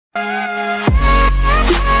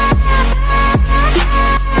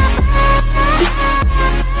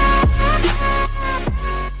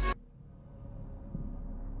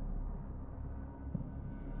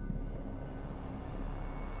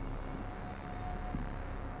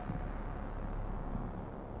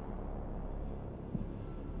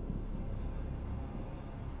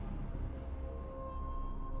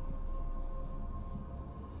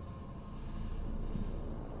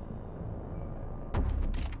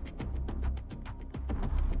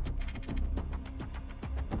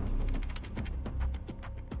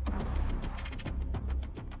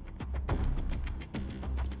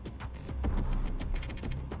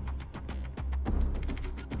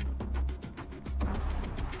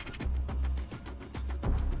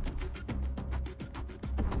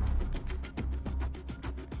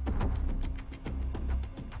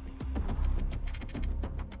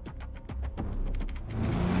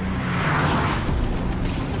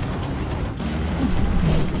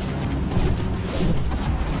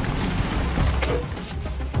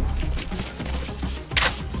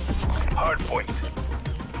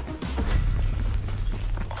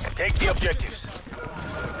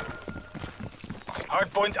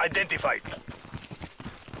Hardpoint identified.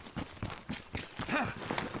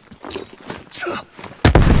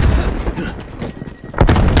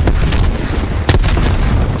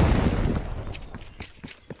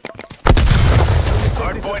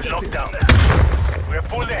 Hardpoint locked down. We have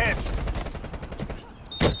pulled ahead.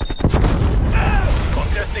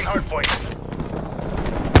 Contesting hardpoint.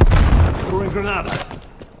 Throwing granada.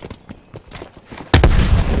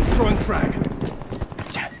 Throwing frag.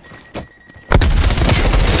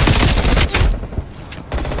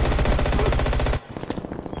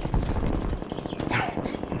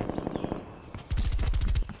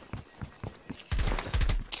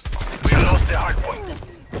 We lost the hardpoint.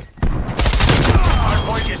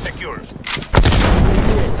 Hardpoint is secure.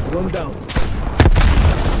 One down.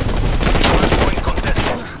 Hardpoint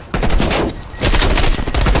contested.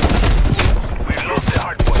 We lost the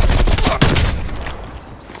hardpoint.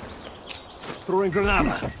 Throwing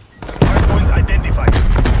granada. Hardpoint identified.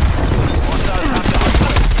 Hostiles have the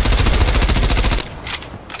hardpoint.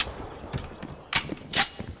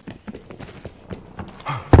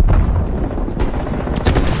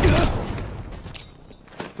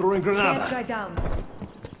 Throwing granada. Bad guy down.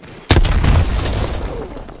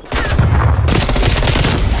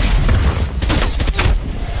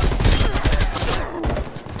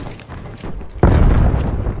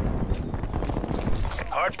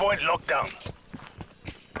 Hardpoint locked down.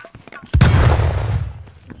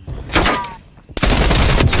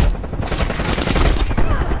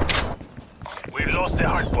 We lost the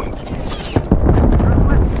hardpoint.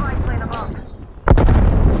 Request spy plane above.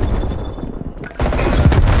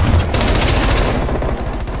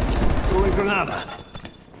 Throwing granada.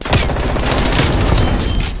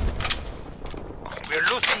 We're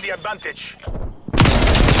losing the advantage.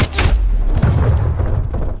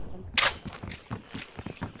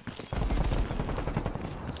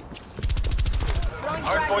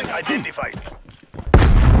 Hardpoint identified.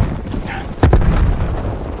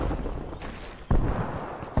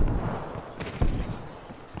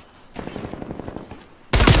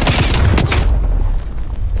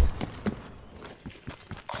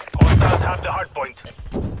 Hostiles have the hardpoint.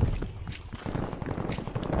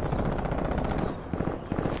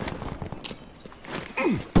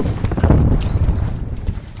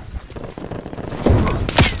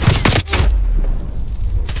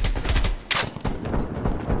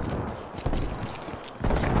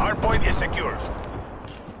 Hardpoint is secure.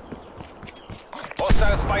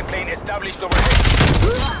 Hostile spy plane established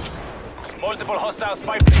overhead. Multiple hostile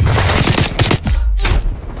spy planes.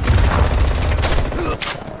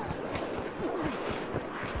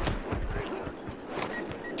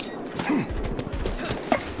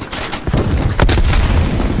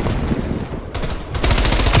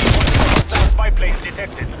 Hostile spy planes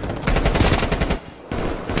detected.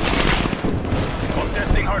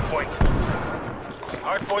 Contesting hardpoint.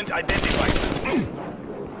 Hardpoint identified.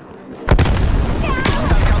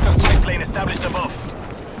 Hostile counter spy plane established above.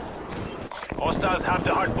 Hostiles have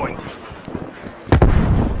the hardpoint.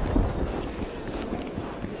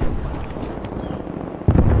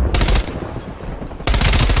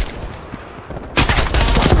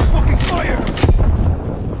 Fucking fire!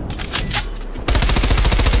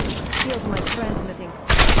 Shield my transmitting.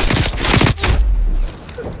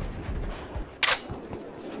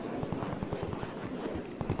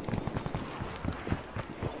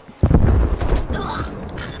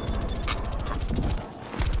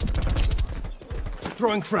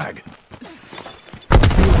 Throwing frag.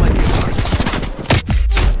 Feel like it hard.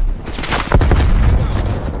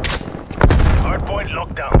 Hardpoint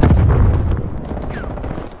locked down.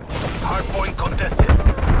 Hardpoint contested. We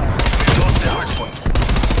lost the hardpoint.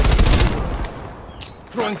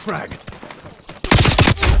 Throwing frag.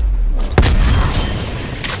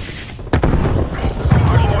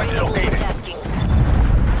 Hardpoint located.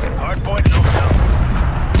 Hardpoint locked down.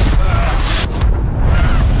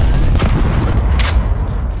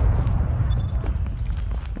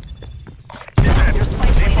 Sit rep.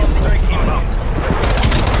 Napalm strike inbound.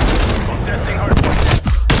 Contesting hardpoint.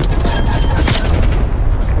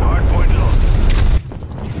 Hardpoint lost.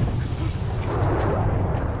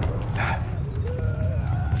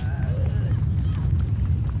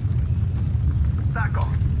 Back off.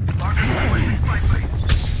 Marker requesting spy plane.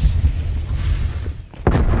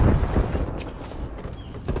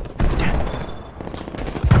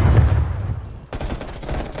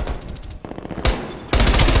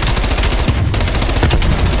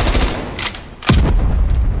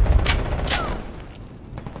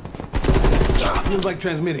 Feels like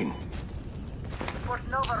transmitting. Fort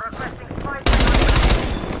Nova requesting spy plane.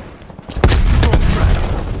 Throwing frag.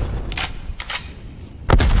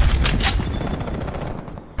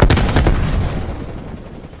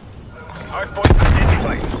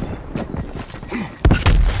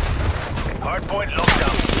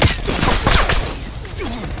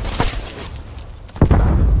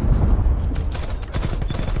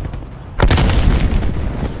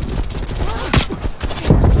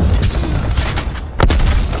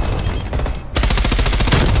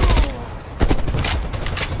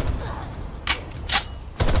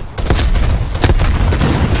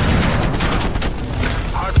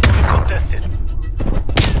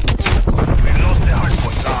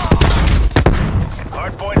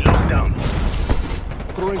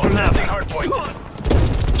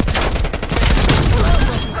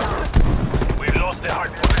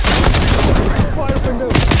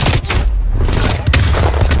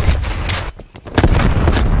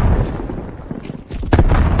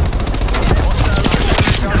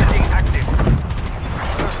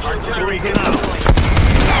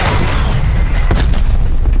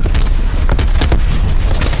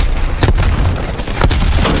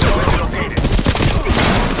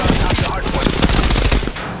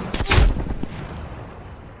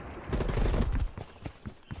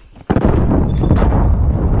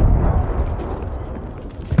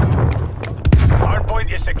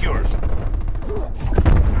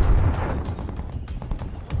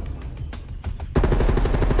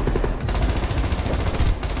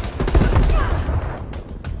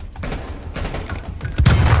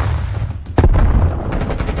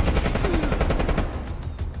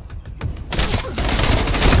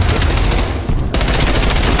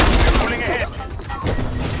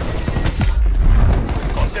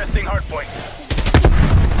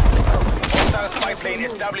 plane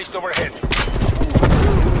established overhead.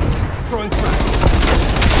 Throwing frag.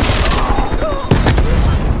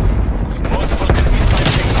 Multiple enemy spy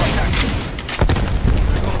plane contact.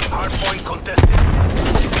 Hardpoint contested.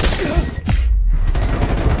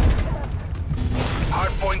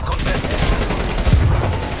 Hardpoint contested.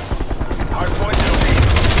 Hardpoint located.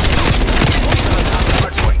 Hostiles have the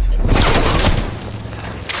hardpoint.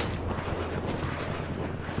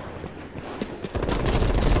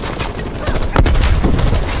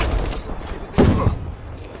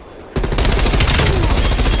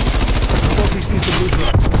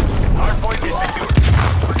 Hardpoint is secured.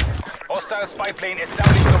 Hostile spy plane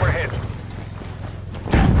established overhead.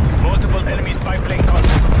 Multiple enemy spy plane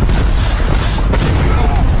contacts.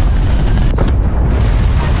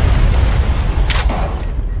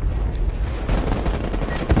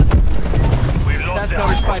 We've lost That's the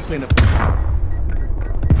our spy hardpoint. plane up.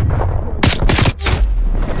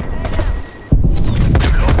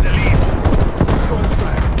 We've lost the lead. Throwing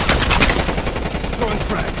frag. Throwing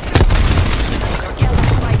frag.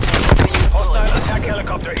 Hostile attack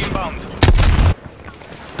helicopter inbound.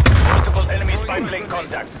 Multiple enemy spy plane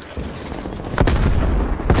contacts.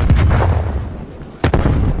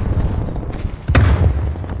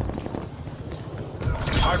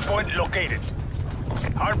 Hardpoint located.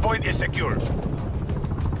 Hardpoint is secured.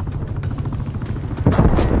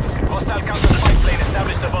 Hostile counter spy plane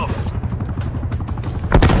established above.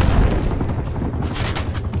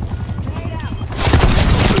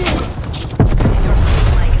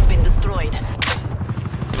 Flag has been destroyed.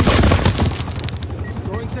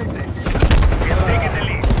 Throwing some things. We have taken the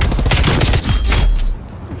lead.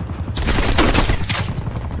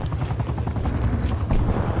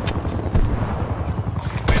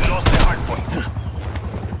 We've lost the hardpoint.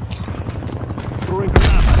 Throwing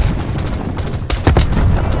granada.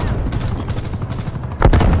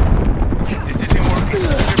 This isn't working.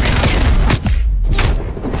 We're behind.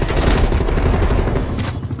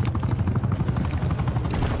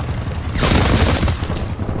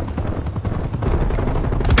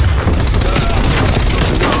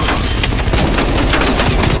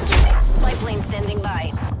 Spy plane standing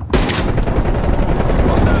by.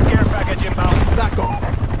 Hostile care package inbound. Back off.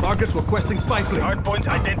 Targets requesting spy plane. Hardpoint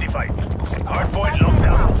identified. Hardpoint locked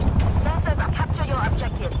down. Sensors, capture your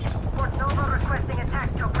objective. Fort Nova requesting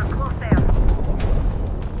attack chopper close there.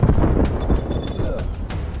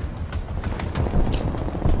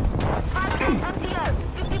 MTL,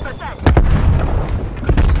 50%.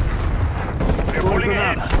 We're pulling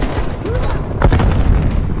ahead.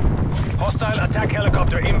 Hostile attack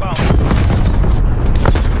helicopter inbound.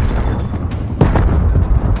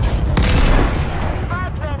 Spy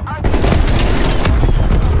plane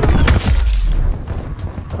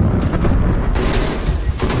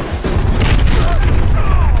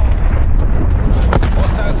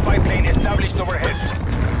Hostile spy plane established overhead.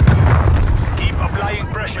 Keep applying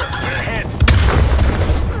pressure. We're ahead.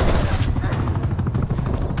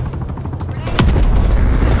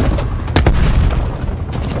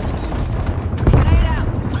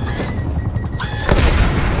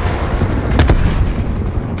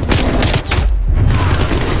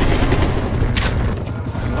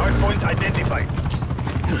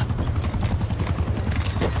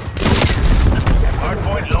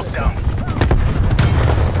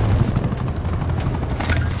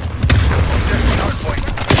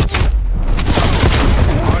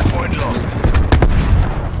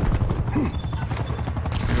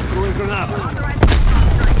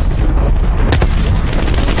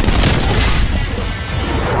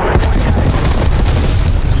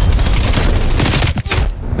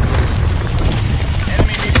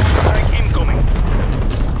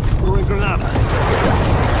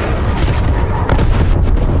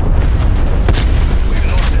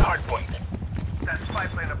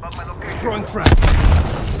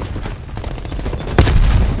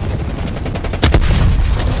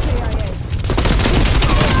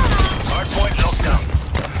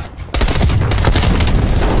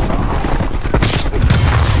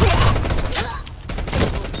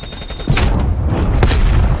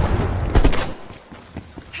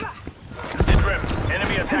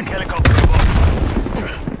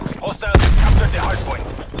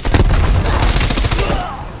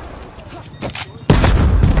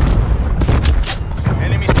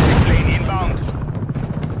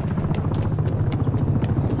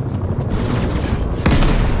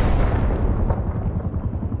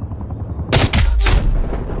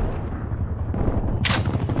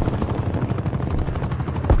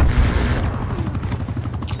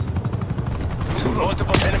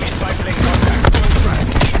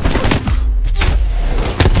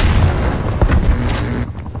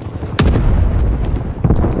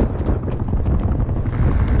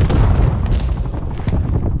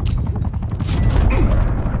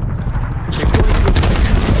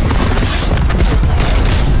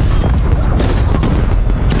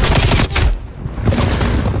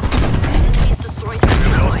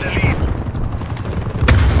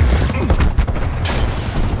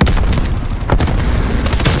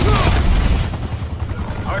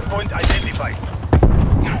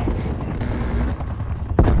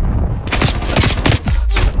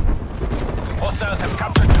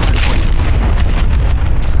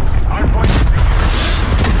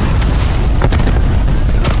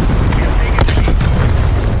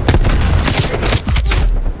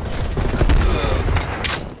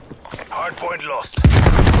 point lost.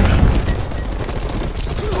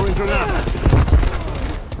 Throwing grenade.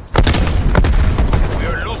 We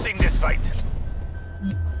are losing this fight.